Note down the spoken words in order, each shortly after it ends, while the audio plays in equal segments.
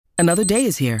Another day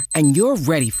is here, and you're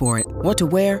ready for it. What to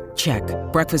wear? Check.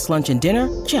 Breakfast, lunch, and dinner?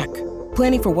 Check.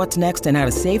 Planning for what's next and how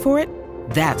to save for it?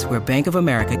 That's where Bank of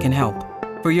America can help.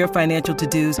 For your financial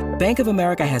to-dos, Bank of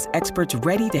America has experts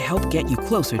ready to help get you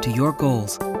closer to your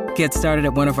goals. Get started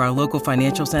at one of our local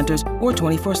financial centers or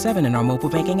 24/7 in our mobile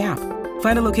banking app.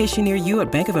 Find a location near you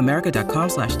at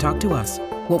bankofamerica.com/talktous.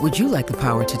 What would you like the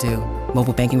power to do?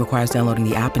 Mobile banking requires downloading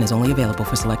the app and is only available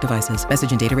for select devices.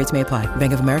 Message and data rates may apply.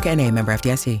 Bank of America N.A., member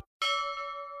FDIC.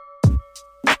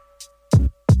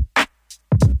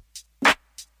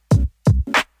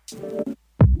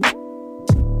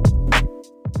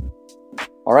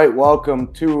 All right,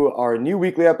 welcome to our new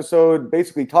weekly episode,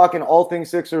 basically talking all things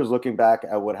Sixers, looking back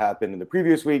at what happened in the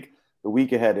previous week, the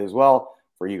week ahead as well.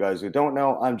 For you guys who don't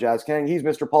know, I'm Jazz Kang. He's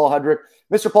Mr. Paul Hudrick.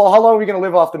 Mr. Paul, how long are we going to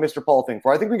live off the Mr. Paul thing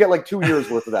for? I think we get like 2 years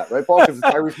worth of that, right, Paul? Because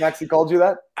Tyrese Maxey called you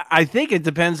that? I think it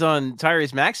depends on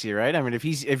Tyrese Maxey, right? I mean, if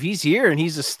he's here and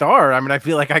he's a star, I mean, I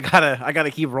feel like I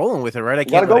gotta keep rolling with it, right? I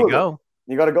can't let it go.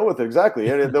 You got to go with it, exactly.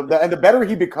 And the better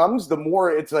he becomes, the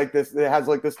more it's like this. It has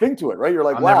like this thing to it, right? You're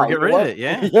like, I'll wow, never get rid of it.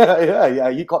 Yeah,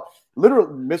 yeah. He called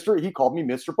He called me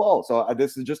Mr. Paul. So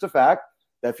this is just a fact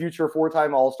that future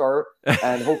 4-time All-Star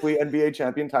and hopefully NBA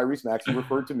champion Tyrese Maxey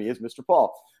referred to me as Mr.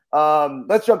 Paul.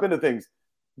 Let's jump into things.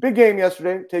 Big game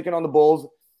yesterday, taking on the Bulls.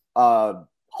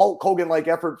 Hulk Hogan-like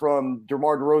effort from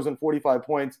DeMar DeRozan, 45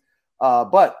 points.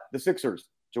 But the Sixers,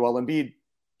 Joel Embiid,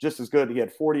 just as good. He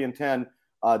had 40 and 10.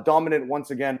 Dominant once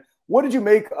again. What did you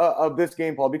make of this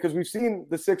game, Paul? Because we've seen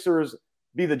the Sixers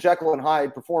be the Jekyll and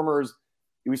Hyde performers.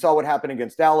 We saw what happened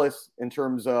against Dallas in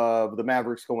terms of the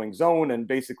Mavericks going zone and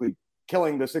basically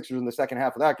killing the Sixers in the second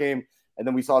half of that game. And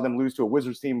then we saw them lose to a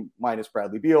Wizards team minus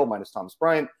Bradley Beal, minus Thomas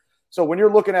Bryant. So when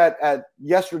you're looking at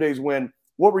yesterday's win,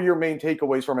 what were your main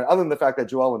takeaways from it, other than the fact that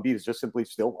Joel Embiid is just simply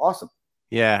still awesome?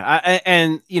 Yeah,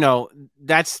 and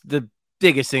that's the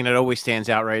biggest thing that always stands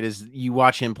out, right, is you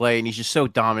watch him play and he's just so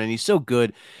dominant. He's so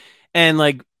good. And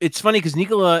like, it's funny because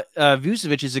Nikola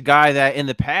Vucevic is a guy that in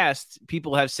the past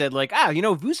people have said like,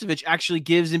 Vucevic actually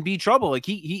gives Embiid trouble. Like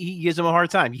he gives him a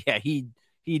hard time. Yeah,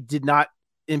 he did not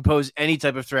impose any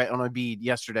type of threat on Embiid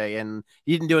yesterday, and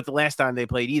he didn't do it the last time they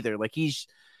played either. Like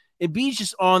Embiid's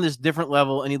just on this different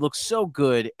level, and he looks so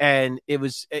good. And it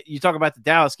was, you talk about the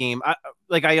Dallas game.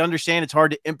 I understand it's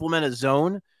hard to implement a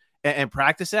zone and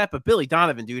practice that, but Billy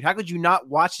Donovan, dude, how could you not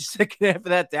watch the second half of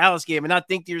that Dallas game and not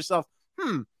think to yourself,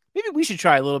 maybe we should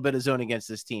try a little bit of zone against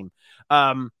this team?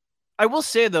 I will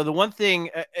say though, the one thing,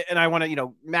 and I want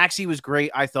to, Maxey was great.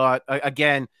 I thought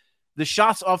again, the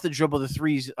shots off the dribble, the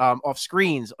threes off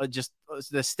screens, just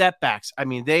the step backs. I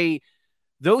mean,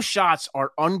 those shots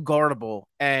are unguardable,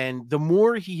 and the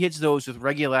more he hits those with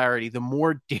regularity, the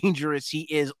more dangerous he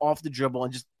is off the dribble,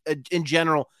 and just in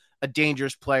general, a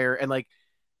dangerous player. And like,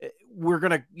 we're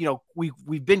gonna,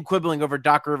 we've been quibbling over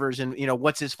Doc Rivers and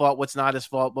what's his fault, what's not his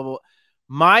fault, blah, blah, blah.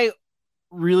 My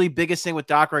really biggest thing with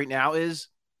Doc right now is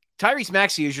Tyrese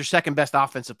Maxey is your second best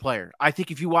offensive player. I think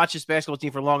if you watch this basketball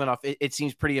team for long enough, it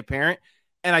seems pretty apparent.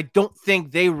 And I don't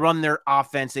think they run their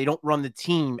offense. They don't run the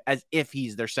team as if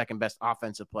he's their second best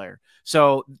offensive player.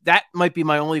 So that might be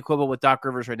my only quibble with Doc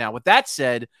Rivers right now. With that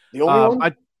said, the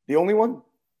only one.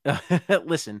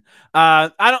 Listen,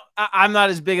 I'm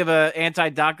not as big of a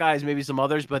anti-Doc guy as maybe some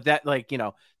others, but that,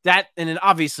 that, and then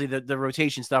obviously the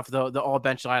rotation stuff, the all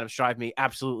bench lineups drive me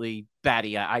absolutely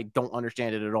batty. I don't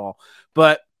understand it at all.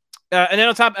 But and then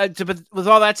on top, but with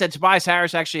all that said, Tobias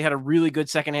Harris actually had a really good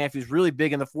second half. He was really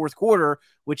big in the fourth quarter,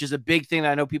 which is a big thing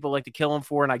that I know people like to kill him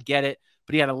for, and I get it.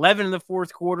 But he had 11 in the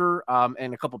fourth quarter,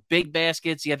 and a couple big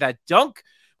baskets. He had that dunk,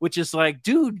 which is like,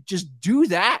 dude, just do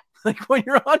that. Like when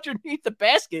you're underneath the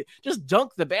basket, just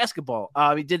dunk the basketball.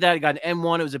 He did that. He got an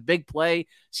M1. It was a big play.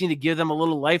 Seemed to give them a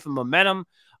little life and momentum.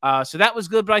 So that was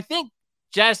good. But I think,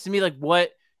 Jazz, to me, like, what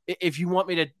if you want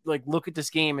me to like look at this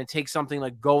game and take something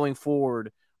like going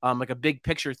forward, like a big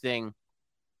picture thing?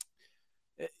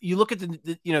 You look at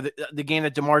the game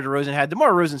that DeMar DeRozan had.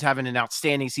 DeMar DeRozan's having an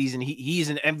outstanding season. He's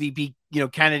an MVP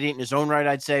candidate in his own right,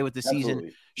 I'd say, with the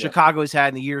season Chicago's had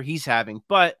in the year he's having.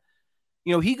 But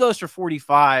he goes for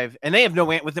 45, and they have no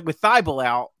with Thibault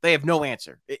out. They have no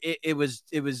answer. It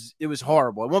was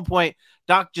horrible. At one point,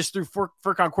 Doc just threw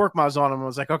Furkan Korkmaz on him and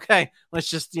was like, "Okay, let's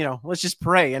just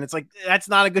pray." And it's like, that's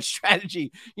not a good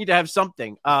strategy. You need to have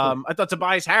something. I thought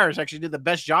Tobias Harris actually did the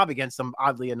best job against them,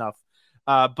 oddly enough.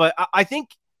 But I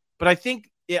think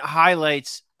it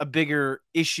highlights a bigger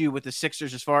issue with the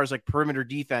Sixers as far as like perimeter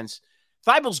defense.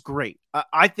 Thibault's great.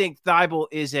 I think Thibault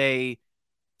is a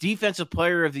defensive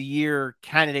player of the year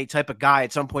candidate type of guy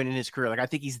at some point in his career. Like, I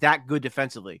think he's that good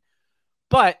defensively.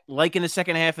 But like in the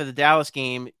second half of the Dallas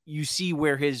game, you see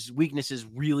where his weaknesses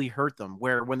really hurt them,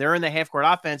 where when they're in the half court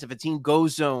offense, if a team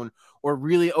goes zone or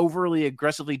really overly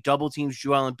aggressively double teams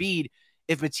Joel Embiid,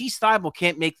 if Matisse Thybulle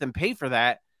can't make them pay for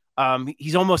that,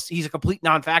 he's a complete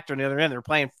non-factor on the other end. They're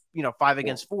playing, 5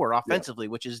 against 4 offensively,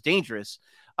 which is dangerous.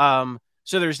 So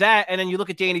there's that. And then you look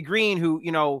at Danny Green, who,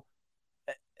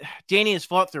 Danny has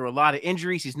fought through a lot of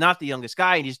injuries. He's not the youngest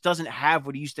guy. He just doesn't have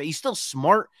what he used to. He's still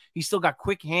smart. He's still got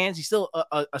quick hands. He's still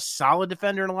a solid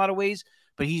defender in a lot of ways,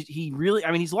 but he really,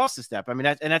 he's lost a step.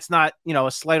 That's not,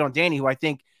 a slight on Danny, who I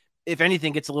think, if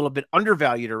anything, gets a little bit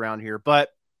undervalued around here, but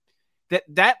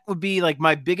that would be like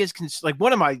my biggest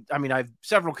one of my, I have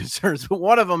several concerns, but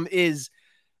one of them is,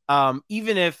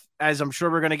 even if, as I'm sure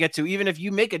we're going to get to, even if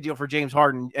you make a deal for James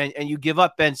Harden and you give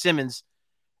up Ben Simmons,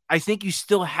 I think you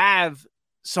still have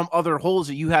some other holes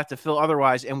that you have to fill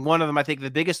otherwise. And one of them, I think the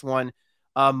biggest one,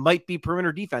 might be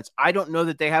perimeter defense. I don't know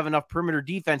that they have enough perimeter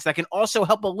defense that can also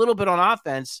help a little bit on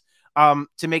offense,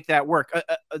 to make that work,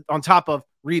 on top of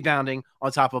rebounding,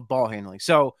 on top of ball handling.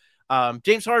 So,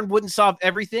 James Harden wouldn't solve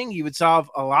everything. He would solve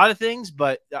a lot of things,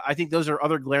 but I think those are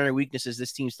other glaring weaknesses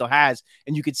this team still has.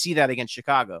 And you could see that against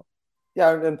Chicago.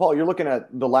 Yeah, and Paul, you're looking at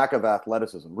the lack of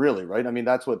athleticism, really, right?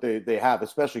 That's what they have,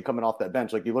 especially coming off that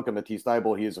bench. Like, you look at Matisse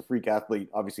Thybulle, he is a freak athlete.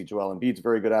 Obviously, Joel Embiid's a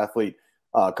very good athlete.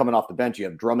 Coming off the bench, you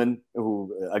have Drummond,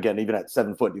 who, again, even at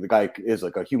 7 foot, the guy is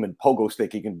like a human pogo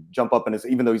stick. He can jump up, and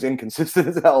even though he's inconsistent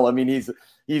as hell,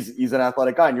 he's an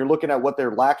athletic guy. And you're looking at what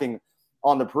they're lacking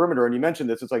on the perimeter. And you mentioned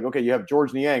this. It's like, okay, you have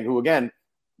George Niang, who, again,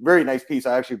 very nice piece.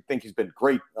 I actually think he's been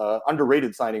great,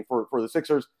 underrated signing for the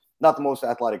Sixers. Not the most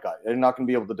athletic guy. They're not going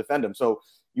to be able to defend him. So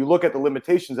you look at the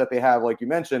limitations that they have, like you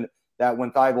mentioned, that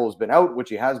when Thybulle has been out, which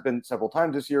he has been several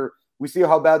times this year, we see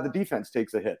how bad the defense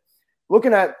takes a hit.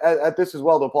 Looking at this as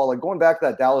well, though, Paul, like going back to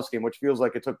that Dallas game, which feels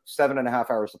like it took 7.5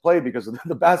 hours to play because of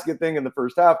the basket thing in the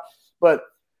first half. But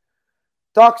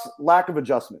Doc's lack of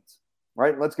adjustments,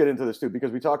 right? Let's get into this too,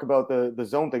 because we talk about the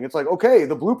zone thing. It's like, okay,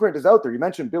 the blueprint is out there. You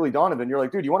mentioned Billy Donovan. You're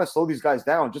like, dude, you want to slow these guys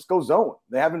down? Just go zone.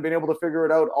 They haven't been able to figure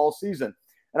it out all season.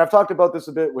 And I've talked about this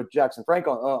a bit with Jackson Frank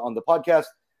on the podcast.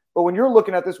 But when you're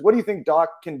looking at this, what do you think Doc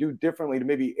can do differently to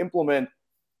maybe implement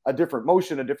a different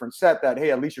motion, a different set that,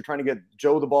 hey, at least you're trying to get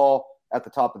Joe the ball at the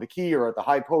top of the key or at the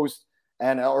high post,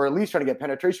 or at least trying to get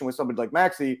penetration with somebody like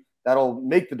Maxey that'll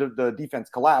make the defense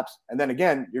collapse. And then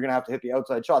again, you're going to have to hit the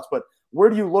outside shots. But where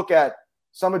do you look at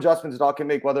some adjustments Doc can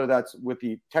make, whether that's with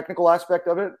the technical aspect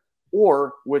of it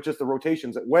or with just the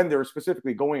rotations when they're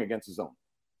specifically going against the zone?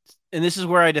 And this is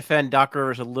where I defend Doc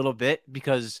Rivers a little bit,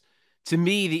 because to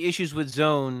me, the issues with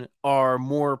zone are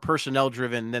more personnel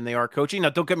driven than they are coaching. Now,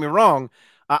 don't get me wrong.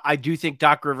 I do think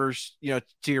Doc Rivers,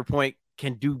 to your point,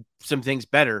 can do some things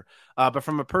better. But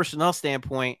from a personnel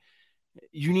standpoint,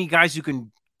 you need guys who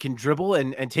can dribble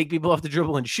and take people off the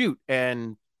dribble and shoot.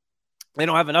 And they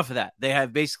don't have enough of that. They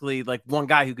have basically like one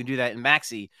guy who can do that in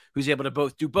Maxey, who's able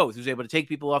to do both, who's able to take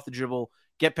people off the dribble,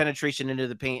 get penetration into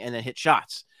the paint, and then hit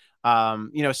shots.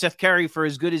 Seth Curry, for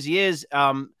as good as he is,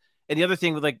 and the other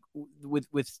thing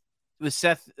with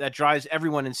Seth that drives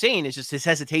everyone insane is just his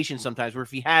hesitation sometimes, where if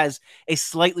he has a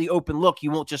slightly open look, he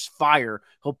won't just fire.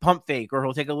 He'll pump fake, or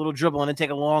he'll take a little dribble and then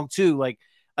take a long two. Like,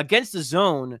 against the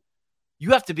zone, you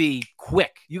have to be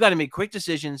quick. You got to make quick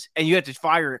decisions, and you have to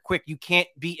fire it quick. You can't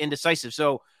be indecisive.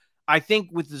 So I think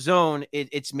with the zone,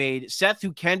 it's made Seth,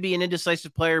 who can be an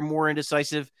indecisive player, more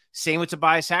indecisive. Same with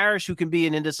Tobias Harris, who can be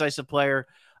an indecisive player.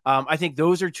 I think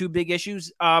those are two big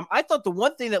issues. I thought the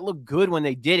one thing that looked good when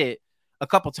they did it a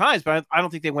couple times, but I don't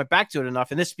think they went back to it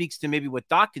enough. And this speaks to maybe what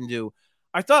Doc can do.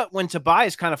 I thought when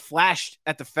Tobias kind of flashed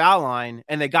at the foul line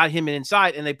and they got him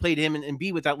inside and they played him and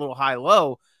Embiid with that little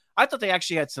high-low, I thought they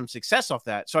actually had some success off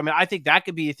that. So, I think that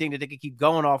could be a thing that they could keep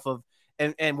going off of.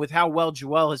 And with how well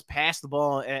Joel has passed the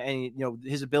ball and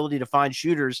his ability to find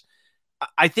shooters,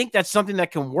 I think that's something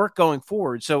that can work going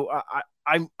forward. So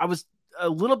I was a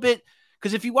little bit,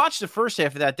 because if you watch the first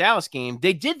half of that Dallas game,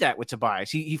 they did that with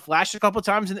Tobias. He flashed a couple of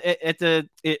times at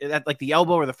like the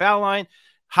elbow or the foul line,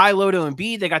 high low to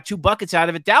Embiid. They got 2 buckets out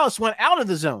of it. Dallas went out of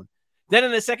the zone. Then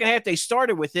in the second half, they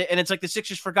started with it, and it's like the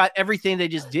Sixers forgot everything they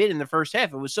just did in the first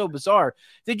half. It was so bizarre.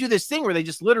 They do this thing where they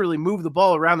just literally move the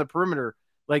ball around the perimeter,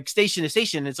 like station to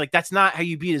station. It's like, that's not how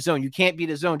you beat a zone. You can't beat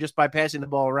a zone just by passing the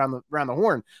ball around the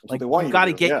horn. Like, you got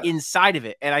to get inside of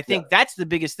it. And I think that's the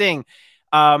biggest thing.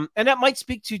 And that might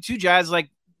speak to Jazz, like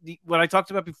what I talked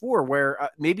about before, where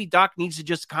maybe Doc needs to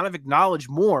just kind of acknowledge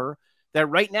more that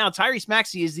right now Tyrese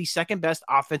Maxey is the second best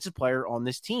offensive player on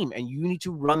this team, and you need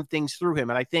to run things through him.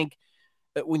 And I think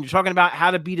that when you're talking about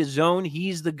how to beat a zone,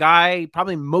 he's the guy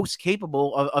probably most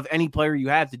capable of any player you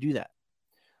have to do that.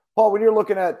 Paul, when you're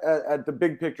looking at the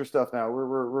big picture stuff now,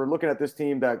 we're looking at this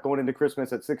team that going into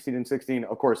Christmas at 16-16,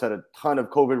 of course, had a ton of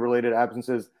COVID-related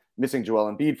absences, missing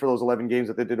Joel Embiid for those 11 games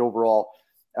that they did overall.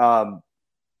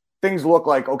 Things look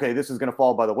like, okay, this is going to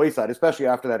fall by the wayside, especially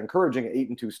after that encouraging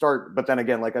 8-2 start. But then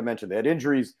again, like I mentioned, they had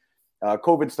injuries,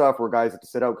 COVID stuff where guys had to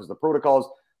sit out because of the protocols.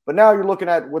 But now you're looking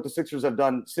at what the Sixers have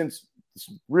done since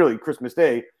really Christmas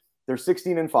Day. They're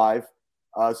 16-5.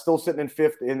 Still sitting in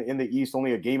fifth in the East,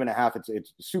 only a game and a half.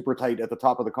 It's super tight at the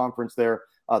top of the conference there.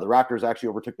 The Raptors actually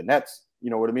overtook the Nets.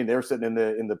 You know what I mean? They're sitting in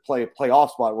the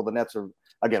playoff spot. Well, the Nets are,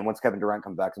 again, once Kevin Durant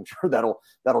comes back, I'm sure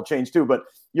that'll change too. But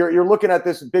you're looking at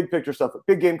this big picture stuff.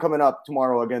 Big game coming up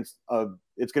tomorrow against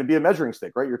it's going to be a measuring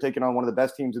stick, right? You're taking on one of the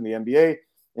best teams in the NBA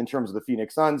in terms of the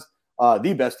Phoenix Suns,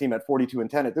 the best team at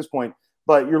 42-10 at this point.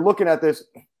 But you're looking at this,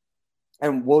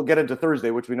 and we'll get into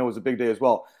Thursday, which we know is a big day as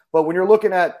well. But when you're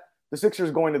looking at the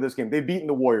Sixers going to this game, they've beaten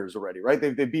the Warriors already, right?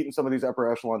 They've beaten some of these upper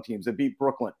echelon teams. They beat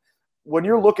Brooklyn. When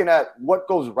you're looking at what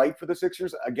goes right for the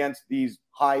Sixers against these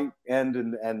high end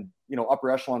and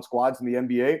upper echelon squads in the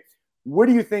NBA, where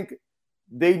do you think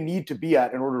they need to be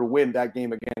at in order to win that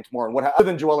game again tomorrow? And what, other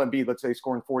than Joel Embiid, let's say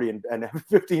scoring 40 and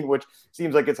 15, which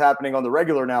seems like it's happening on the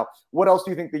regular now, what else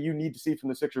do you think that you need to see from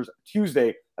the Sixers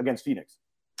Tuesday against Phoenix?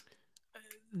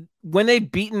 When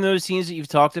they've beaten those teams that you've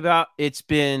talked about, it's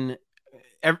been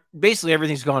basically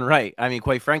everything's gone right. I mean,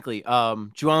 quite frankly,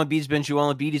 Joel Embiid's been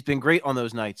Joel Embiid. He's been great on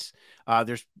those nights.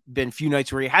 There's been a few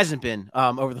nights where he hasn't been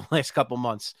over the last couple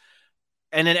months.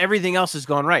 And then everything else has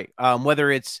gone right.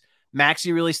 Whether it's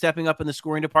Maxey really stepping up in the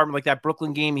scoring department, like that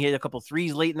Brooklyn game, he hit a couple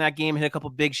threes late in that game, hit a couple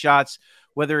big shots.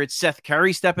 Whether it's Seth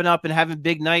Curry stepping up and having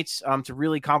big nights to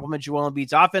really complement Joel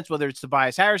Embiid's offense, whether it's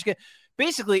Tobias Harris.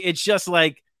 Basically, it's just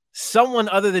like someone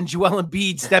other than Joel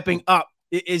Embiid stepping up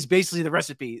is basically the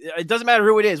recipe. It doesn't matter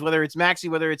who it is, whether it's Maxey,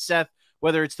 whether it's Seth,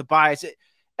 whether it's Tobias.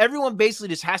 Everyone basically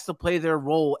just has to play their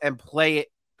role and play it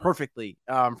perfectly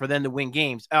for them to win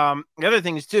games. The other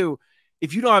thing is, too,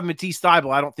 if you don't have Matisse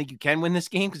Thybulle, I don't think you can win this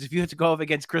game, because if you have to go up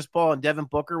against Chris Paul and Devin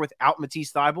Booker without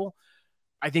Matisse Thybulle,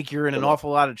 I think you're in an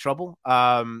awful lot of trouble.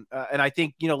 And I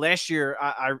think, last year,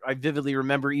 I vividly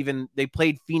remember even they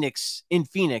played Phoenix in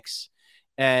Phoenix,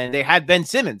 and they had Ben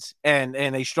Simmons, and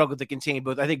they struggled to contain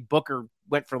both. I think Booker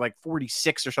went for like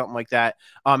 46 or something like that.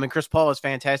 And Chris Paul is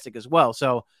fantastic as well.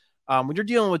 So when you're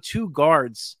dealing with two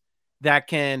guards that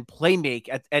can play make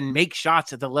and make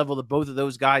shots at the level that both of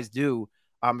those guys do,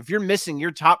 if you're missing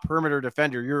your top perimeter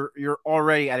defender, you're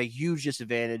already at a huge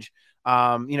disadvantage.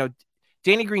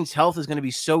 Danny Green's health is going to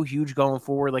be so huge going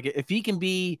forward. Like, if he can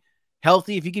be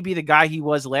healthy, if he could be the guy he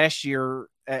was last year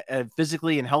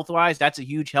physically and health-wise, that's a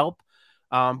huge help.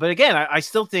 But again, I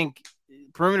still think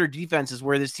perimeter defense is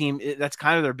where this team, that's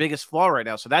kind of their biggest flaw right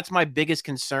now. So that's my biggest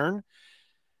concern.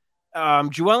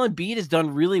 Joel Embiid has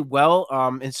done really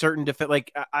well in certain defense.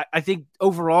 Like, I think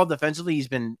overall defensively, he's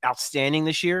been outstanding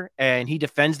this year, and he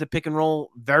defends the pick and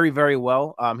roll very, very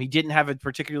well. He didn't have a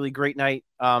particularly great night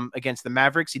against the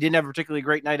Mavericks. He didn't have a particularly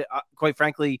great night, quite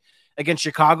frankly, against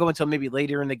Chicago until maybe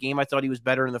later in the game. I thought he was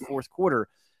better in the fourth quarter.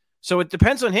 So it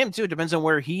depends on him too. It depends on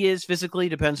where he is physically,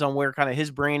 depends on where kind of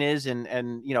his brain is. And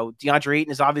DeAndre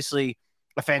Ayton is obviously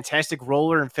a fantastic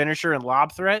roller and finisher and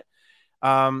lob threat.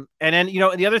 And then,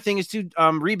 the other thing is too,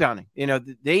 rebounding.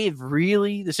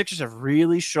 The Sixers have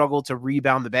really struggled to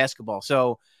rebound the basketball.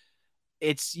 So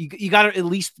it's, you got to at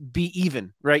least be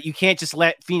even, right? You can't just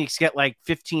let Phoenix get like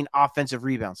 15 offensive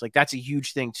rebounds. Like, that's a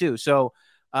huge thing too. So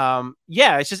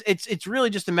it's really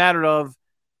just a matter of,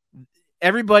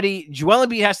 everybody, Joel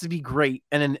Embiid has to be great,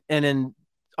 and then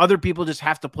other people just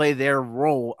have to play their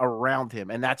role around him,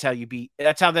 and that's how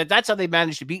they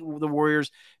managed to beat the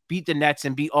Warriors, beat the Nets,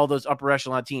 and beat all those upper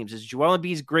echelon teams. Is Joel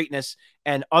Embiid's greatness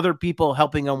and other people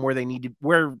helping them where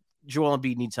Joel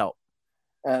Embiid needs help.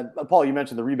 Paul, you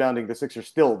mentioned the rebounding. The Sixers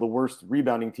still the worst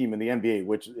rebounding team in the NBA,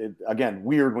 which again,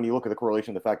 weird when you look at the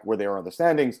correlation, the fact where they are on the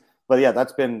standings. But yeah,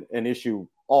 that's been an issue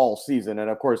all season, and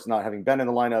of course, not having Ben in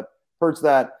the lineup hurts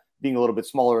that. Being a little bit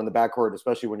smaller in the backcourt,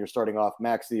 especially when you're starting off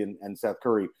Maxey and Seth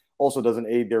Curry, also doesn't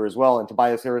aid there as well. And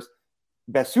Tobias Harris,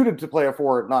 best suited to play a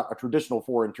four, not a traditional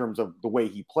four in terms of the way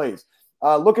he plays.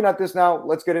 Looking at this now,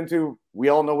 let's get into, we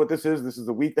all know what this is. This is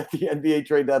the week that the NBA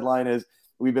trade deadline is.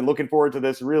 We've been looking forward to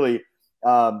this really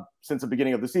since the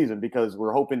beginning of the season, because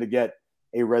we're hoping to get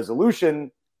a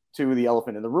resolution to the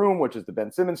elephant in the room, which is the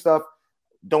Ben Simmons stuff.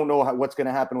 Don't know what's going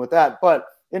to happen with that, but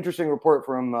interesting report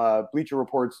from Bleacher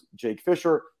Report's Jake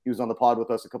Fisher. He was on the pod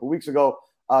with us a couple weeks ago,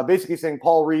 basically saying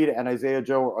Paul Reed and Isaiah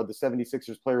Joe are the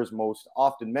 76ers players most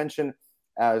often mentioned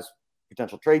as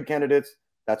potential trade candidates.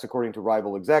 That's according to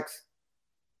rival execs.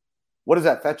 What does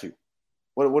that fetch you?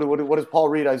 What is Paul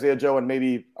Reed, Isaiah Joe, and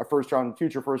maybe a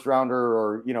future first rounder,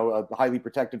 or a highly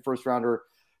protected first rounder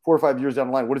 4 or 5 years down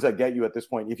the line? What does that get you at this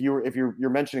point? If you're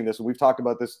mentioning this, and we've talked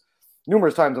about this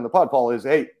numerous times on the pod, Paul, is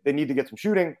hey, they need to get some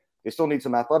shooting, they still need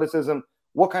some athleticism.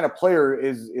 What kind of player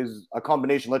is a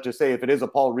combination? Let's just say if it is a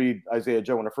Paul Reed, Isaiah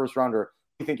Joe, and a first rounder, what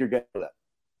do you think you're getting for that?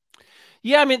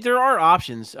 Yeah, I mean, there are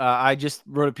options. I just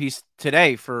wrote a piece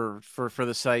today for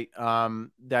the site.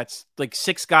 That's like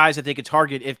 6 guys that they could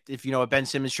target if a Ben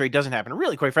Simmons trade doesn't happen. And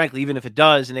really, quite frankly, even if it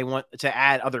does and they want to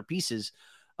add other pieces,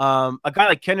 a guy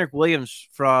like Kenrich Williams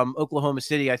from Oklahoma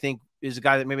City, I think, is a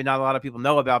guy that maybe not a lot of people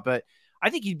know about, but I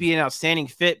think he'd be an outstanding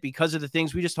fit because of the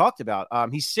things we just talked about.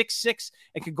 He's 6'6"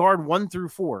 and can guard 1 through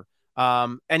 4.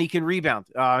 And he can rebound.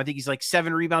 I think he's like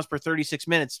 7 rebounds per 36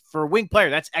 minutes for a wing player.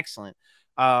 That's excellent.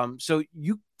 So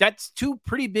that's 2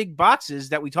 pretty big boxes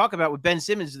that we talk about with Ben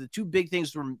Simmons. The 2 big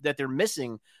things that they're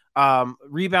missing,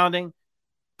 rebounding,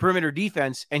 perimeter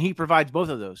defense, and he provides both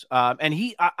of those.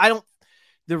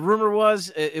 The rumor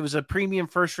was it was a premium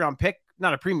first round pick,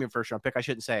 not a premium first round pick. I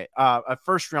shouldn't say it. A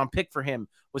first round pick for him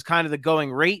was kind of the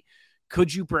going rate.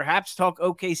 Could you perhaps talk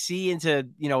OKC into,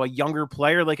 a younger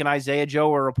player like an Isaiah Joe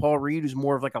or a Paul Reed, who's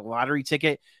more of like a lottery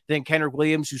ticket than Kenrich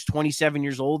Williams, who's 27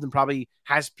 years old and probably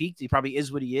has peaked. He probably is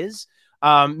what he is.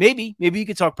 Maybe you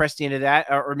could talk Presti into that,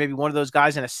 or maybe one of those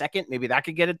guys in a second. Maybe that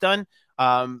could get it done.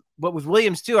 But with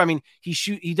Williams too, I mean,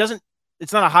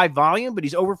 it's not a high volume, but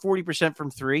he's over 40%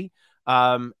 from 3.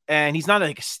 And he's not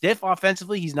like stiff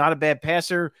offensively. He's not a bad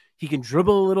passer. He can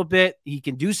dribble a little bit. He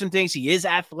can do some things. He is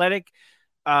athletic.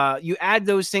 You add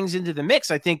those things into the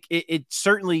mix, I think it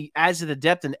certainly adds to the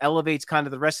depth and elevates kind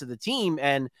of the rest of the team.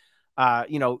 And,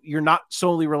 you're not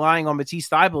solely relying on Matisse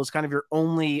Thybulle as kind of your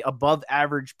only above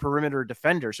average perimeter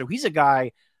defender. So he's a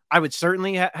guy I would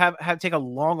certainly have take a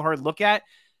long, hard look at.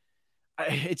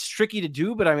 It's tricky to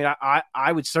do, but I mean,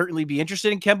 I would certainly be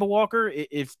interested in Kemba Walker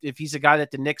if he's a guy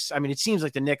that the Knicks, I mean, it seems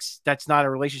like the Knicks, that's not a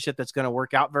relationship that's going to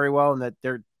work out very well, and that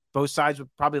both sides would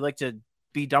probably like to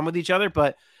be done with each other.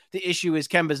 But the issue is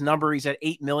Kemba's number. He's at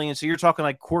 $8 million. So you're talking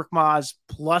like Korkmaz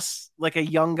plus like a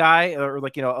young guy or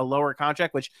like, a lower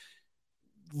contract, which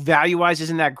value wise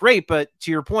isn't that great. But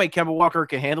to your point, Kemba Walker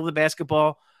can handle the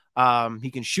basketball.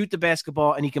 He can shoot the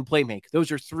basketball and he can play make.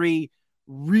 Those are 3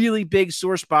 really big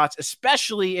sore spots,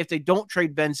 especially if they don't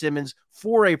trade Ben Simmons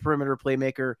for a perimeter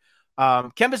playmaker.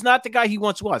 Kemba's not the guy he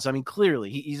once was. I mean,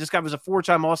 clearly, this guy was a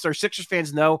 4-time All-Star. Sixers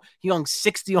fans know he hung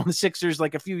 60 on the Sixers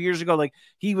like a few years ago. Like,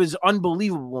 he was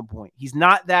unbelievable at one point. He's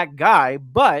not that guy,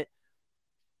 but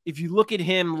if you look at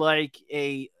him like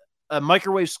a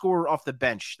microwave scorer off the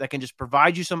bench that can just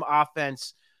provide you some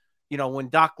offense, when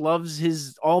Doc loves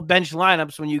his all-bench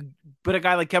lineups, when you put a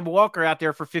guy like Kemba Walker out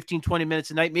there for 15, 20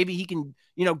 minutes a night, maybe he can,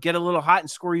 get a little hot and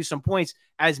score you some points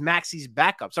as Maxi's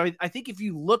backup. So I think if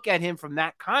you look at him from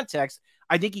that context,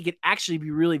 I think he could actually be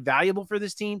really valuable for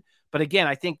this team. But again,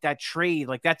 I think that trade,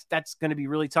 like that's going to be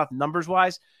really tough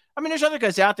numbers-wise. I mean, there's other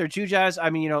guys out there too, Jazz.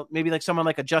 I mean, maybe like someone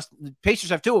like Pacers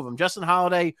have 2 of them, Justin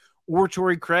Holiday or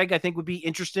Craig, I think would be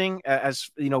interesting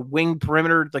as, wing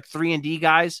perimeter, like 3-and-D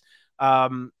guys.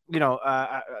 Those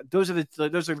are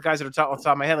the guys that are off the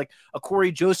top of my head. Like a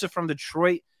Corey Joseph from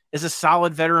Detroit is a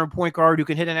solid veteran point guard who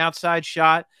can hit an outside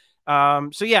shot.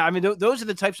 So yeah, I mean, those are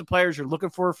the types of players you're looking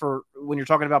for when you're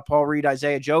talking about Paul Reed,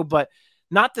 Isaiah Joe, but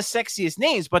not the sexiest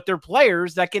names, but they're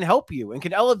players that can help you and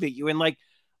can elevate you. And like,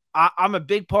 I'm a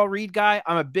big Paul Reed guy.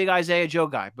 I'm a big Isaiah Joe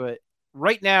guy, but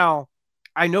right now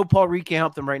I know Paul Reed can't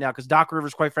help them right now because Doc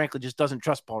Rivers, quite frankly, just doesn't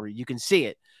trust Paul Reed. You can see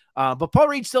it. But Paul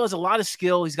Reed still has a lot of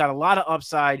skill. He's got a lot of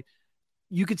upside.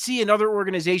 You could see another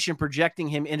organization projecting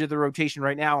him into the rotation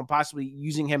right now and possibly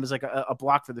using him as like a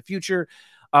block for the future.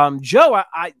 Joe,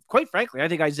 I quite frankly, I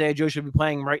think Isaiah Joe should be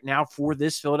playing right now for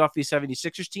this Philadelphia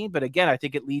 76ers team. But again, I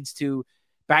think it leads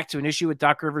back to an issue with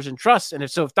Doc Rivers and trust. And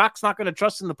if Doc's not going to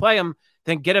trust him to play him,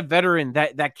 then get a veteran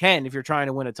that can if you're trying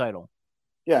to win a title.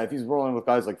 Yeah, if he's rolling with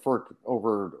guys like Furk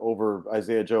over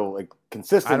Isaiah Joe, like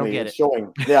consistently, I don't get it.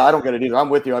 Showing. Yeah, I don't get it either. I'm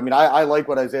with you. I mean, I like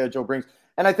what Isaiah Joe brings.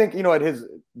 And I think, at his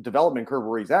development curve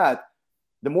where he's at,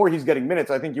 the more he's getting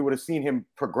minutes, I think you would have seen him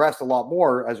progress a lot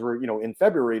more as we're, in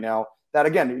February now. That,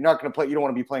 again, you're not going to play – you don't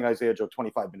want to be playing Isaiah Joe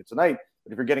 25 minutes a night.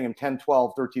 But if you're getting him 10,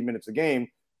 12, 13 minutes a game,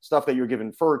 stuff that you're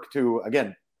giving Furk to,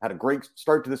 again, had a great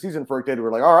start to the season. Furk did.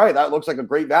 We're like, all right, that looks like a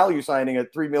great value signing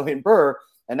at $3 million per.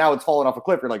 And now it's fallen off a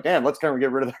cliff. You're like, damn, let's kind of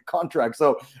get rid of that contract.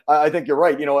 So I think you're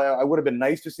right. I would have been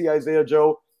nice to see Isaiah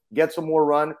Joe get some more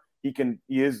run. He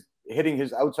is hitting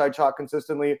his outside shot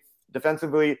consistently.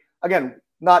 Defensively, again,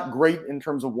 not great in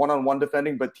terms of one-on-one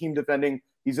defending, but team defending,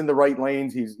 he's in the right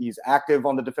lanes. He's active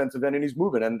on the defensive end and he's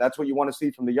moving. And that's what you want to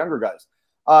see from the younger guys.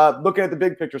 Looking at the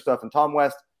big picture stuff, and Tom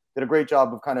West did a great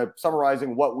job of kind of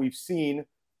summarizing what we've seen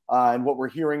and what we're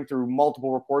hearing through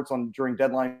multiple reports during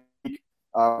deadline week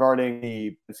regarding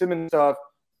the Simmons stuff.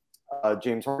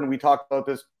 James Harden, we talked about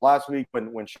this last week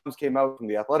when Shams came out from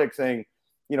The Athletic saying,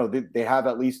 they have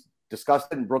at least discussed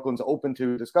it and Brooklyn's open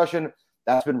to discussion.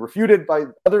 That's been refuted by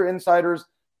other insiders.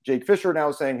 Jake Fisher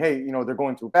now saying, hey, they're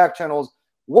going through back channels.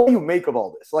 What do you make of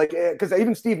all this? Like, because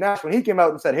even Steve Nash, when he came out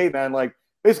and said, hey, man, like,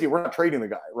 basically, we're not trading the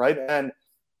guy, right? And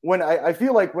when I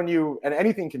feel like and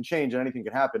anything can change and anything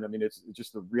can happen. I mean, it's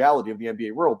just the reality of the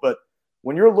NBA world. But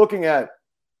when you're looking at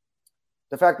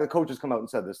the fact that coaches come out and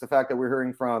said this, the fact that we're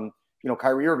hearing from,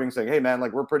 Kyrie Irving saying, hey, man,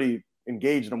 like, we're pretty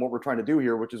engaged in what we're trying to do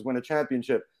here, which is win a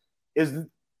championship,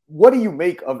 what do you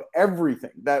make of everything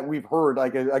that we've heard?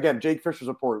 Like, again, Jake Fisher's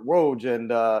report, Woj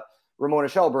and Ramona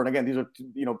Shelburne. Again, these are,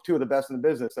 two of the best in the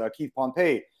business. Keith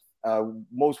Pompey,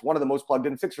 one of the most plugged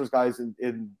in Sixers guys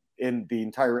in the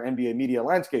entire NBA media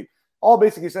landscape, all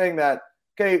basically saying that,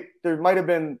 okay, there might have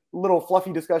been little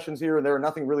fluffy discussions here and there,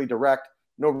 nothing really direct,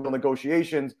 no real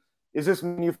negotiations. Is this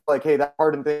mean you feel like, hey, that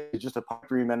Harden thing is just a pipe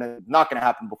dream and it's not going to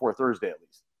happen before Thursday at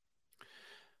least?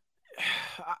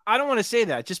 I don't want to say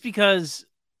that just because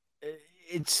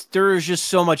there's just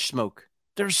so much smoke.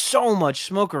 There's so much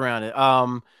smoke around it.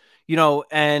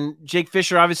 And Jake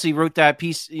Fisher obviously wrote that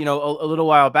piece, a little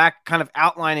while back, kind of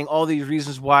outlining all these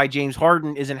reasons why James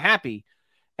Harden isn't happy.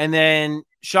 And then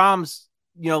Shams,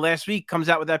 last week comes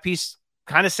out with that piece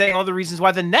kind of saying all the reasons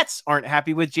why the Nets aren't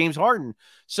happy with James Harden.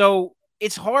 So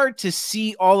it's hard to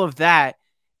see all of that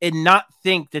and not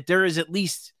think that there is at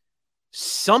least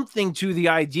something to the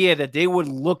idea that they would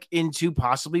look into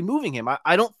possibly moving him.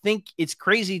 I don't think it's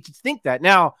crazy to think that.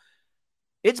 Now,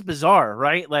 it's bizarre,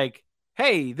 right? Like,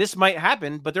 hey, this might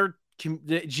happen, but the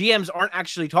GMs aren't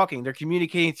actually talking. They're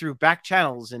communicating through back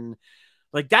channels, and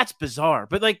like, that's bizarre.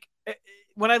 But like,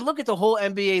 when I look at the whole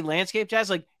NBA landscape, Jazz,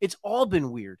 like, it's all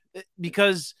been weird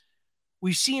because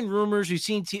we've seen rumors,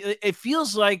 it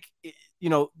feels like,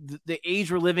 the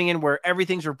age we're living in where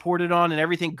everything's reported on and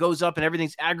everything goes up and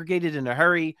everything's aggregated in a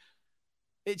hurry.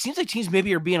 It seems like teams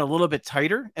maybe are being a little bit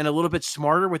tighter and a little bit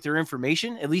smarter with their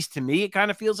information. At least to me, it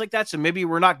kind of feels like that. So maybe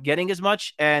we're not getting as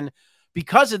much. And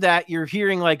because of that, you're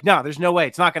hearing like, no, there's no way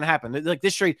it's not going to happen. Like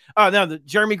this trade. Oh no,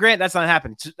 Jeremy Grant, that's not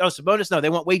happening. Oh, Sabonis, no, they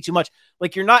want way too much.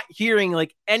 Like, you're not hearing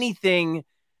like anything.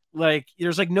 Like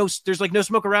there's no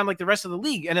smoke around like the rest of the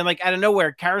league. And then like out of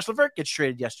nowhere, Karis LeVert gets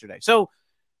traded yesterday. So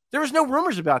there was no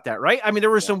rumors about that, right? I mean, there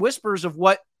were some whispers of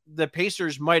what the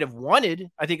Pacers might have wanted.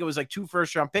 I think it was like 2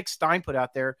 first-round picks Stein put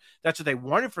out there. That's what they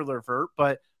wanted for LeVert,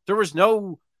 but there was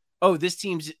no, this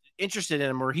team's interested in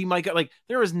him or he might go. Like,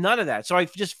 there was none of that. So I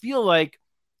just feel like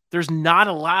there's not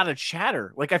a lot of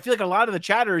chatter. Like, I feel like a lot of the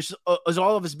chatter is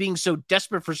all of us being so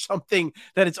desperate for something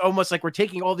that it's almost like we're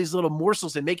taking all these little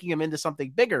morsels and making them into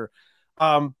something bigger.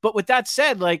 But with that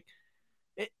said, like,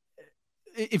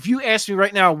 if you ask me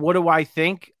right now, what do I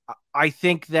think? I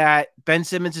think that Ben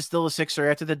Simmons is still a Sixer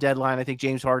after the deadline. I think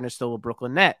James Harden is still a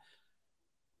Brooklyn Net.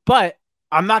 But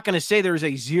I'm not going to say there's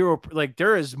a zero, like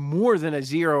there is more than a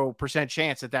 0%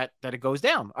 chance that it goes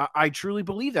down. I truly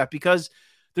believe that because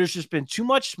there's just been too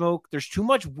much smoke. There's too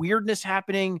much weirdness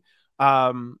happening.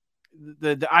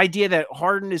 The idea that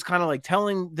Harden is kind of like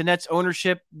telling the Nets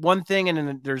ownership one thing and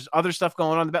then there's other stuff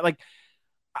going on in the back. Like,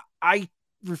 I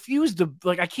refuse to,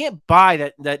 like, I can't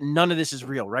buy that none of this is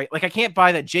real, right? Like, I can't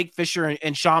buy that Jake Fisher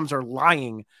and Shams are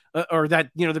lying or that,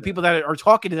 the people that are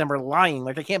talking to them are lying.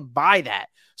 Like, I can't buy that.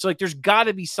 So like, there's got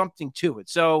to be something to it.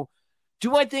 So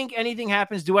do I think anything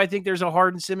happens? Do I think there's a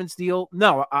Harden Simmons deal?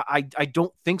 No, I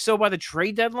don't think so by the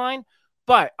trade deadline,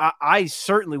 but I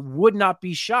certainly would not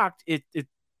be shocked if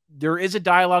there is a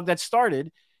dialogue that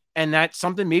started and that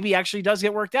something maybe actually does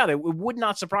get worked out. It would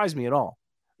not surprise me at all.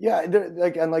 Yeah,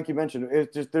 like you mentioned,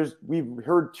 it's just we've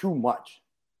heard too much.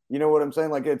 You know what I'm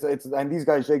saying? Like it's and these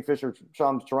guys, Jake Fisher,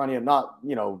 Shams Charania, not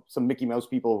some Mickey Mouse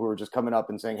people who are just coming up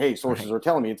and saying, "Hey, sources are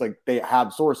telling me." It's like they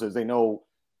have sources, they know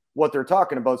what they're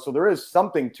talking about, so there is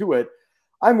something to it.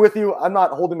 I'm with you. I'm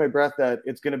not holding my breath that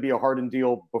it's going to be a Harden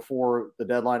deal before the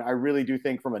deadline. I really do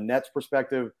think, from a Nets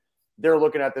perspective, they're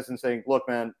looking at this and saying, "Look,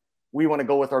 man, we want to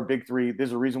go with our big three.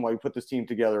 There's a reason why we put this team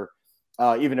together.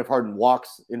 Even if Harden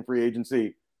walks in free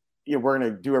agency." We're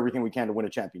going to do everything we can to win a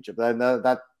championship.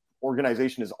 That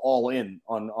organization is all in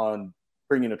on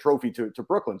bringing a trophy to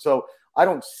Brooklyn. So I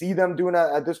don't see them doing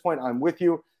that at this point. I'm with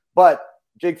you. But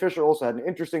Jake Fisher also had an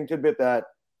interesting tidbit that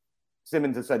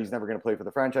Simmons has said he's never going to play for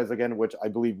the franchise again, which I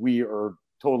believe we are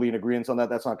totally in agreement on that.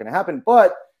 That's not going to happen.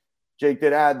 But Jake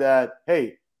did add that,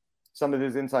 hey, some of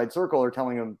his inside circle are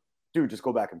telling him, dude, just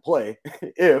go back and play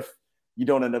if you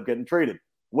don't end up getting traded.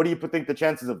 What do you think the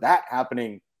chances of that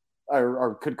happening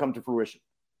or could come to fruition?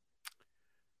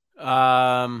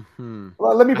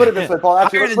 Well, let me put it this way, Paul.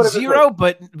 Actually, higher than zero,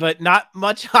 but not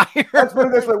much higher. Let's put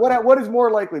it this way. What is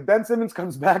more likely? Ben Simmons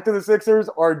comes back to the Sixers,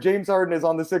 or James Harden is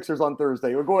on the Sixers on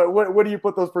Thursday? What do you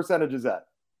put those percentages at?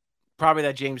 Probably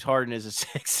that James Harden is a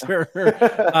Sixer.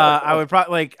 I would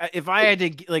probably if I had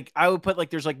to I would put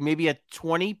there's maybe a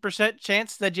 20%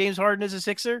 chance that James Harden is a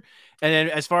Sixer. And then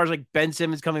as far as Ben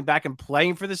Simmons coming back and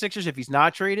playing for the Sixers, if he's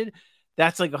not traded,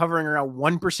 that's hovering around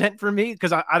 1% for me,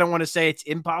 because I don't want to say it's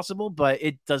impossible, but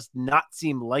it does not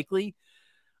seem likely.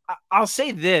 I'll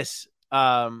say this.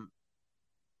 One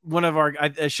of our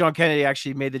Sean Kennedy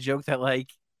actually made the joke that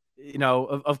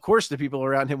of course the people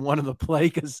around him wanted to play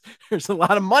because there's a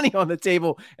lot of money on the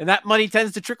table, and that money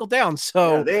tends to trickle down.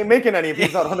 So they ain't making any if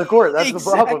he's not on the court. That's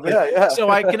exactly the problem. Yeah. So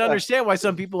I can understand why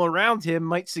some people around him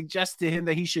might suggest to him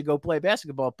that he should go play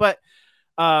basketball. But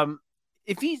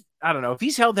if he's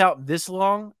held out this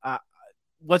long,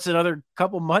 what's another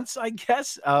couple months, I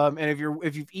guess. And if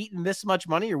you've eaten this much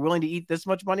money, you're willing to eat this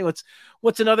much money.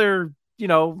 What's another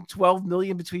 12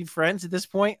 million between friends at this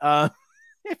point?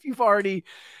 If you've already,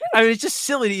 it's just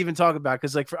silly to even talk about,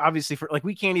 because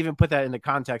we can't even put that into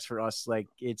context for us.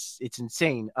 It's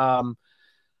insane.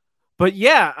 But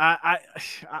yeah,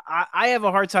 I have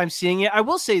a hard time seeing it. I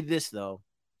will say this though.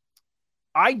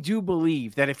 I do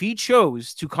believe that if he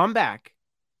chose to come back,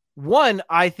 one,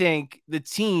 I think the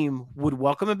team would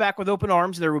welcome him back with open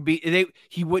arms.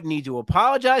 He wouldn't need to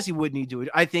apologize. He wouldn't need to.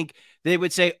 I think they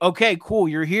would say, okay, cool.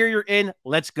 You're here. You're in.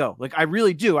 Let's go. I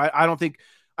really do. I don't think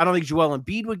Joel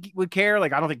Embiid would care. I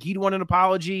don't think he'd want an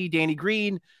apology. Danny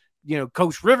Green,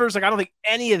 Coach Rivers. I don't think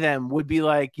any of them would be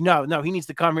no, he needs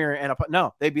to come here. And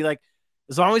no, they'd be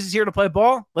as long as he's here to play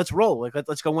ball, let's roll.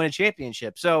 Let's go win a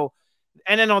championship. So,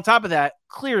 and then on top of that,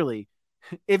 clearly,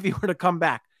 if he were to come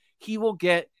back, he will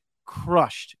get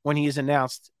crushed when he is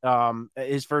announced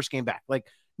his first game back.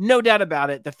 No doubt about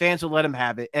it. The fans will let him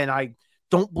have it. And I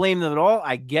don't blame them at all.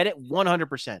 I get it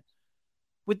 100%.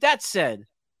 With that said,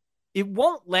 it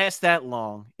won't last that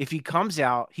long if he comes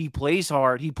out, he plays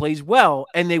hard, he plays well,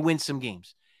 and they win some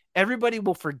games. Everybody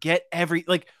will forget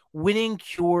winning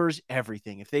cures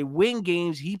everything. If they win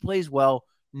games, he plays well,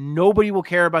 nobody will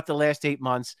care about the last 8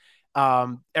 months.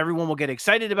 Everyone will get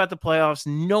excited about the playoffs.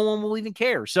 No one will even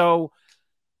care. So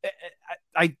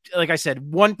I like I said,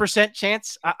 1%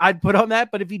 chance I'd put on that.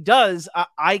 But if he does,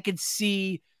 I could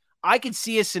see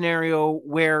a scenario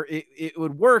where it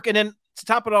would work. And then to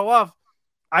top it all off,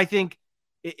 I think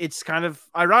it's kind of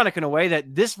ironic in a way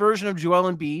that this version of Joel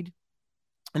Embiid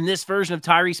and this version of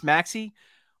Tyrese Maxey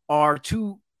are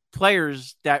two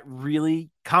players that really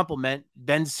complement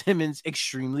Ben Simmons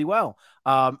extremely well.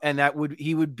 And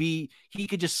he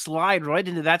could just slide right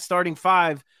into that starting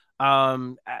five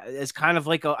as kind of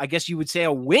I guess you would say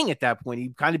a wing at that point.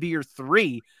 He'd kind of be your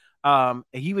three.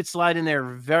 He would slide in there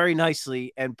very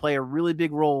nicely and play a really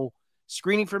big role,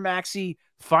 screening for Maxey,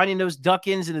 finding those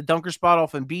duck-ins in the dunker spot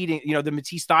off Embiid, the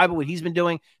Matisse Thybulle, what he's been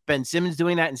doing, Ben Simmons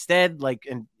doing that instead.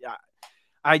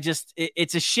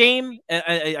 It's a shame.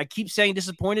 I keep saying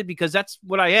disappointed because that's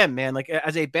what I am, man.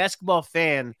 As a basketball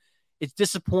fan, it's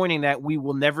disappointing that we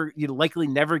will likely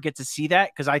never get to see that,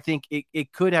 because I think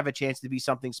it could have a chance to be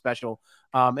something special.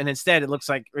 And instead, it looks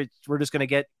like we're just going to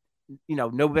get,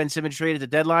 no Ben Simmons trade at the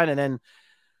deadline, and then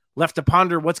left to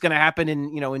ponder what's going to happen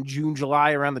in June,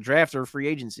 July around the draft or free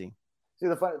agency. See,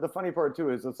 the funny part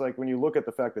too is it's when you look at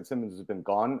the fact that Simmons has been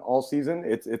gone all season,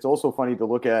 it's also funny to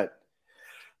look at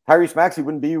Tyrese Maxey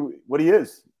wouldn't be what he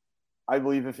is, I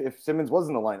believe, if Simmons was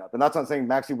in the lineup. And that's not saying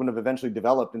Maxey wouldn't have eventually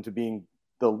developed into being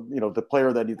the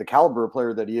player the caliber of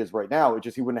player that he is right now. It's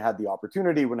just he wouldn't have had the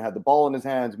opportunity, wouldn't have had the ball in his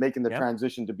hands, making the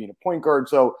transition to being a point guard.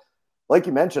 So, like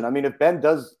you mentioned, if Ben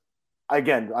does,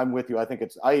 again, I'm with you. I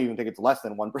even think it's less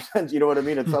than 1%. You know what I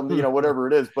mean? It's something, whatever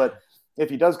it is. But if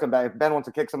he does come back, if Ben wants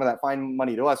to kick some of that fine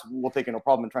money to us, we'll take it no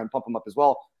problem and try and pump him up as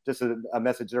well. Just a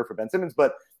message there for Ben Simmons.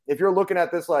 But if you're looking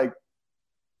at this,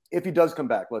 if he does come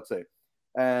back, let's say,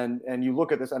 and you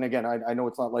look at this, and again, I know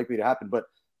it's not likely to happen, but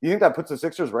do you think that puts the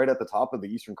Sixers right at the top of the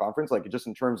Eastern Conference, just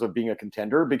in terms of being a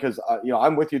contender? Because,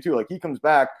 I'm with you too. He comes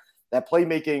back, that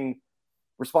playmaking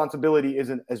responsibility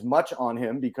isn't as much on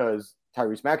him because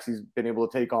Tyrese Maxey's been able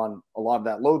to take on a lot of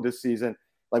that load this season.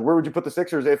 Where would you put the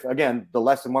Sixers if, again, the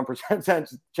less than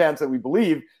 1% chance that we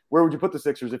believe, where would you put the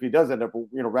Sixers if he does end up,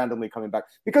 randomly coming back?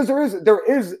 Because there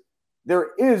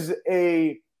is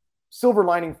a silver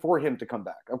lining for him to come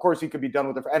back. Of course, he could be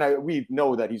done with we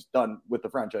know that he's done with the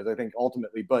franchise, I think,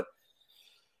 ultimately. But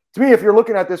to me, if you're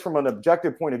looking at this from an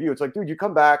objective point of view, it's dude, you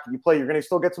come back, you play, you're going to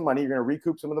still get some money. You're going to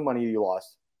recoup some of the money you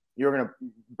lost. You're going to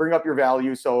bring up your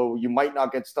value, so you might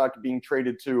not get stuck being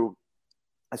traded to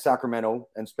Sacramento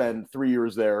and spend 3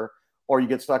 years there, or you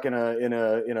get stuck in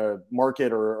a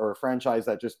market or a franchise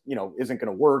that just, isn't going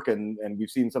to work. And we've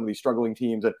seen some of these struggling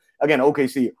teams. And again,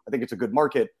 OKC, I think it's a good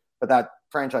market, but that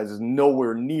franchise is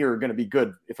nowhere near going to be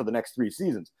good for the next 3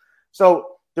 seasons. So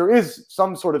there is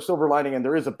some sort of silver lining, and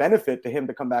there is a benefit to him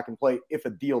to come back and play if a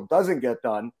deal doesn't get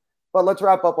done. But let's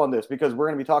wrap up on this, because we're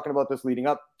going to be talking about this leading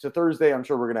up to Thursday. I'm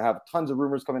sure we're going to have tons of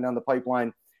rumors coming down the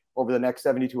pipeline over the next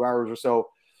 72 hours or so.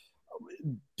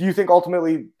 Do you think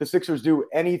ultimately the Sixers do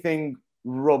anything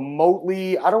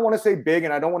remotely, I don't want to say big,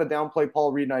 and I don't want to downplay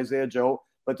Paul Reed and Isaiah Joe,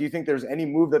 but do you think there's any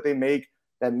move that they make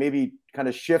that maybe kind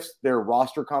of shifts their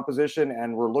roster composition,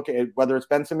 and we're looking at whether it's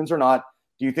Ben Simmons or not?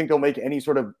 Do you think they'll make any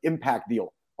sort of impact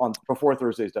deal before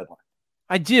Thursday's deadline?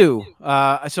 I do.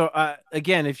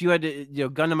 Again, if you had to,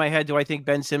 gun to my head, do I think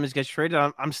Ben Simmons gets traded?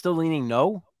 I'm still leaning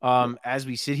no. As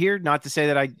we sit here, not to say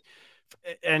that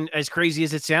and as crazy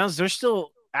as it sounds, there's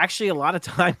still actually a lot of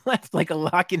time left. Like, a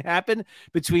lot can happen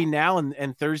between now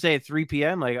and Thursday at 3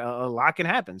 p.m. Like, a lot can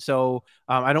happen. So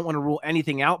I don't want to rule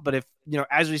anything out, but if,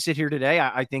 as we sit here today,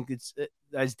 I think it's,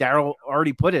 as Daryl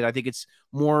already put it, I think it's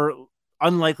more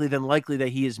unlikely than likely that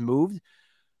he is moved.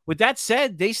 With that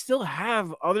said, they still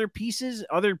have other pieces,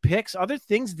 other picks, other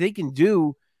things they can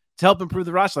do to help improve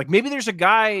the roster. Like, maybe there's a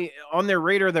guy on their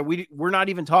radar that we're not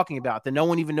even talking about, that no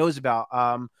one even knows about.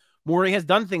 Morey has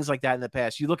done things like that in the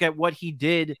past. You look at what he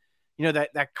did,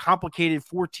 that complicated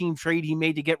 4-team trade he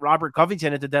made to get Robert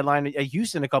Covington at the deadline at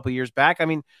Houston a couple of years back. I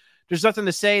mean, there's nothing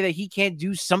to say that he can't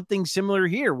do something similar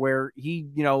here, where he,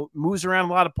 moves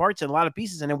around a lot of parts and a lot of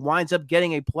pieces, and it winds up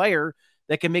getting a player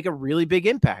that can make a really big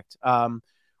impact.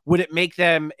 Would it make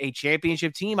them a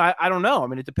championship team? I don't know. I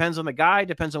mean, it depends on the guy,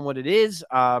 depends on what it is.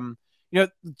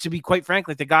 To be quite frank,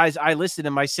 like the guys I listed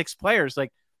in my 6 players,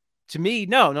 like, to me,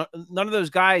 no, none of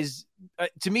those guys.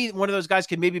 To me, one of those guys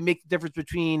can maybe make the difference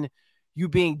between you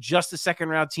being just a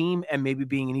second-round team and maybe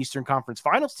being an Eastern Conference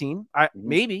Finals team.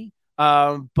 Maybe.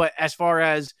 But as far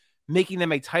as making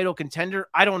them a title contender,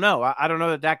 I don't know. I don't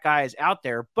know that guy is out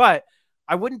there, but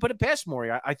I wouldn't put it past Morey.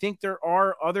 I think there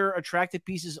are other attractive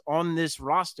pieces on this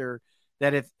roster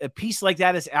that, if a piece like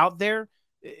that is out there,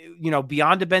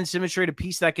 beyond a Ben Simmons trade, a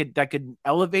piece that could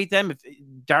elevate them, if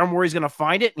Daryl Morey's going to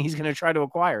find it and he's going to try to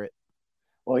acquire it.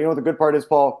 Well, the good part is,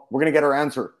 Paul, we're going to get our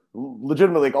answer.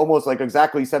 Legitimately, almost like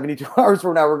exactly 72 hours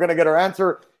from now, we're going to get our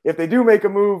answer. If they do make a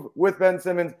move with Ben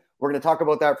Simmons, we're going to talk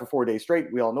about that for 4 days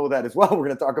straight. We all know that as well. We're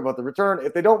going to talk about the return.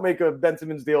 If they don't make a Ben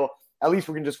Simmons deal, at least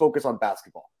we can just focus on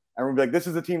basketball. And we're going to be like, this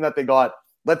is the team that they got.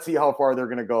 Let's see how far they're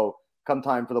going to go come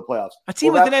time for the playoffs. A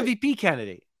team with an MVP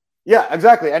candidate. Yeah,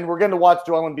 exactly. And we're going to watch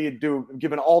Joel Embiid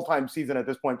give an all-time season at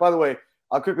this point. By the way,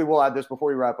 quickly we'll add this before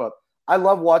we wrap up. I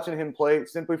love watching him play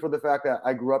simply for the fact that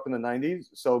I grew up in the 90s.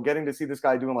 So getting to see this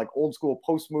guy doing like old school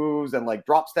post moves and like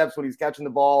drop steps when he's catching the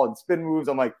ball and spin moves,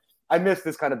 I'm like, I miss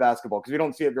this kind of basketball because we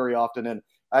don't see it very often. And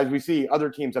as we see, other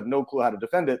teams have no clue how to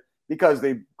defend it because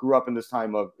they grew up in this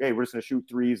time of, hey, we're just going to shoot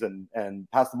threes and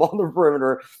pass the ball on the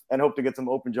perimeter and hope to get some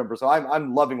open jumpers. So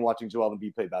I'm loving watching Joel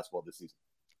Embiid play basketball this season.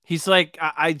 He's like,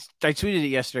 I tweeted it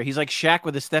yesterday. He's like Shaq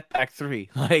with a step back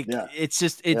 3. Like, yeah.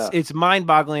 It's mind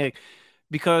boggling. Like,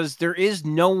 because there is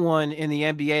no one in the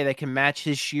NBA that can match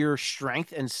his sheer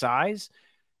strength and size.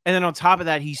 And then on top of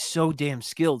that, he's so damn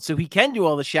skilled. So he can do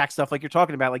all the Shaq stuff like you're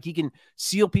talking about. Like, he can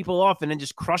seal people off and then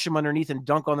just crush them underneath and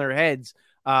dunk on their heads.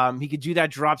 He could do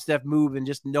that drop step move and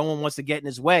just no one wants to get in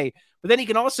his way. But then he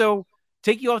can also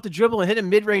take you off the dribble and hit a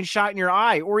mid-range shot in your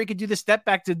eye. Or he could do the step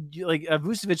back to like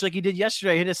Vucevic like he did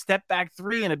yesterday, hit a step back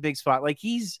 3 in a big spot. Like,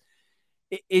 he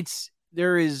is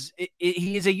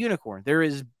a unicorn.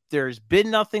 There's been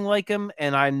nothing like him,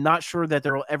 and I'm not sure that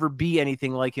there will ever be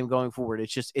anything like him going forward.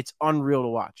 It's unreal to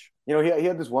watch. He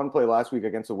had this one play last week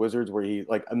against the Wizards where he,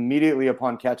 like, immediately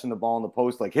upon catching the ball in the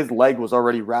post, like, his leg was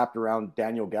already wrapped around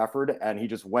Daniel Gafford, and he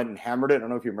just went and hammered it. I don't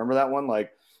know if you remember that one.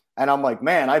 Like, and I'm like,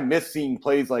 man, I miss seeing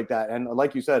plays like that. And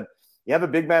like you said, you have a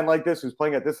big man like this who's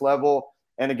playing at this level,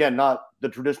 and again, not the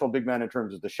traditional big man in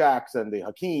terms of the Shaqs and the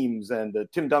Hakeems and the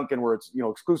Tim Duncan, where it's,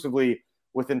 exclusively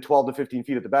within 12 to 15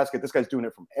 feet of the basket. This guy's doing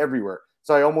it from everywhere.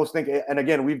 So I almost think, and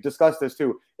again, we've discussed this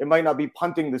too, it might not be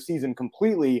punting the season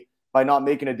completely by not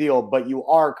making a deal, but you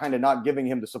are kind of not giving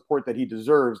him the support that he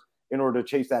deserves in order to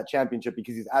chase that championship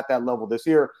because he's at that level this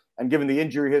year. And given the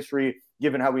injury history,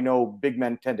 given how we know big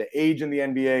men tend to age in the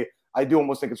NBA, I do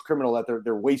almost think it's criminal that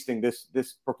they're wasting this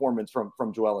performance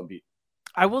from Joel Embiid.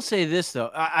 I will say this, though.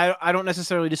 I don't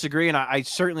necessarily disagree, and I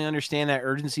certainly understand that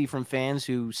urgency from fans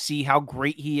who see how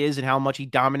great he is and how much he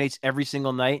dominates every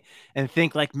single night and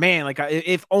think, like, man, like,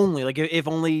 if only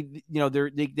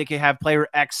they could have player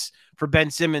X for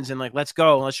Ben Simmons and, like, let's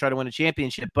go and let's try to win a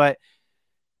championship. But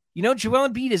Joel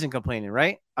Embiid isn't complaining,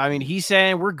 right? I mean, he's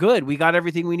saying we're good. We got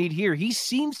everything we need here. He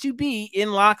seems to be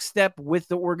in lockstep with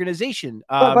the organization.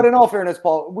 But in all fairness,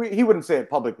 Paul, he wouldn't say it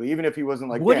publicly, even if he wasn't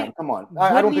like, damn, come on.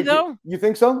 I don't think though? You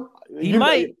think so? He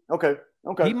might. Okay.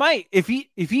 He might. If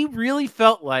he really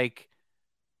felt like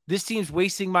this team's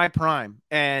wasting my prime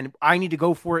and I need to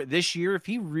go for it this year, if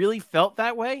he really felt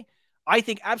that way, I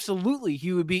think absolutely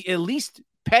he would be at least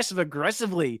passive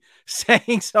aggressively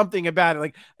saying something about it.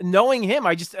 Like, knowing him,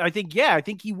 I think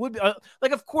he would be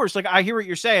like, of course, like, I hear what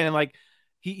you're saying. And like,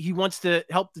 he wants to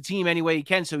help the team any way he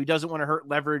can. So he doesn't want to hurt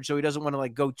leverage. So he doesn't want to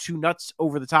like go too nuts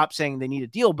over the top saying they need a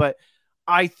deal. But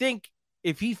I think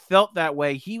if he felt that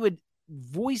way, he would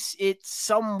voice it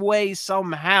some way,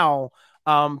 somehow,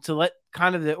 to let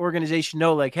kind of the organization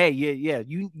know, like, hey,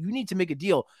 you need to make a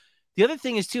deal. The other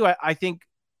thing is too, I think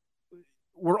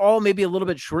we're all maybe a little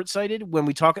bit short-sighted when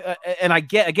we talk, and I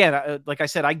get, again, like I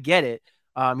said, I get it.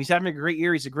 He's having a great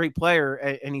year. He's a great player,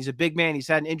 and he's a big man. He's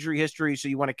had an injury history, so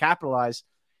you want to capitalize.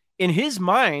 In his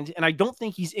mind, and I don't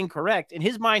think he's incorrect, in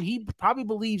his mind, he probably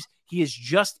believes he is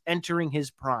just entering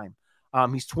his prime.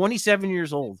 He's 27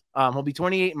 years old. He'll be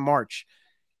 28 in March.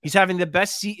 He's having the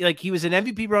best like, he was an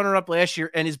MVP runner-up last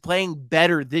year and is playing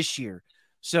better this year.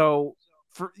 So,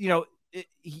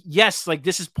 yes, like,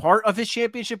 this is part of his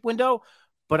championship window,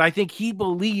 but I think he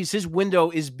believes his window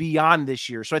is beyond this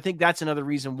year. So I think that's another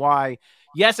reason why.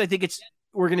 Yes, I think it's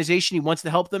organization. He wants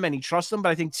to help them and he trusts them. But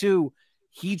I think, too,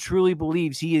 he truly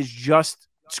believes he is just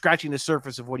scratching the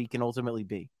surface of what he can ultimately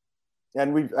be.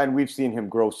 And we've seen him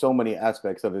grow so many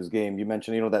aspects of his game. You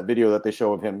mentioned, that video that they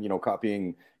show of him,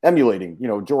 emulating,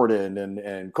 Jordan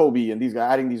and Kobe and these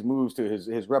guys, adding these moves to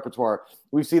his repertoire.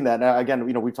 We've seen that. Now, again,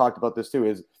 we've talked about this too,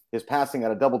 his passing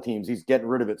out of double teams. He's getting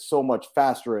rid of it so much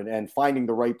faster and finding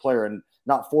the right player and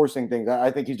not forcing things.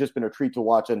 I think he's just been a treat to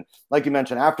watch. And like you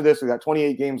mentioned, after this, we got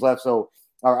 28 games left.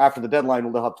 Or after the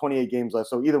deadline, we'll have 28 games left.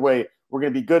 So either way, we're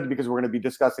going to be good because we're going to be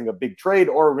discussing a big trade,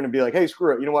 or we're going to be like, hey,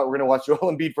 screw it. You know what? We're going to watch Joel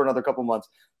Embiid for another couple months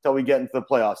until we get into the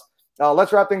playoffs.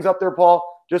 Let's wrap things up there, Paul.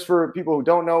 Just for people who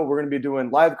don't know, we're going to be doing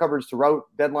live coverage throughout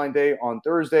deadline day on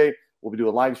Thursday. We'll be doing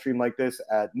a live stream like this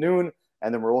at noon.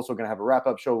 And then we're also going to have a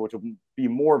wrap-up show, which will be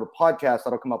more of a podcast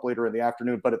that'll come up later in the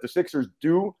afternoon. But if the Sixers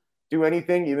do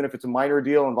anything, even if it's a minor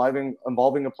deal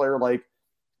involving a player like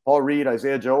Paul Reed,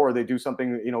 Isaiah Joe, or they do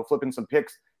something, flipping some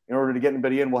picks in order to get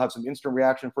anybody in, we'll have some instant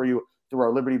reaction for you through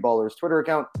our Liberty Ballers Twitter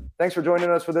account. Thanks for joining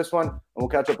us for this one, and we'll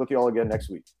catch up with you all again next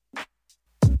week.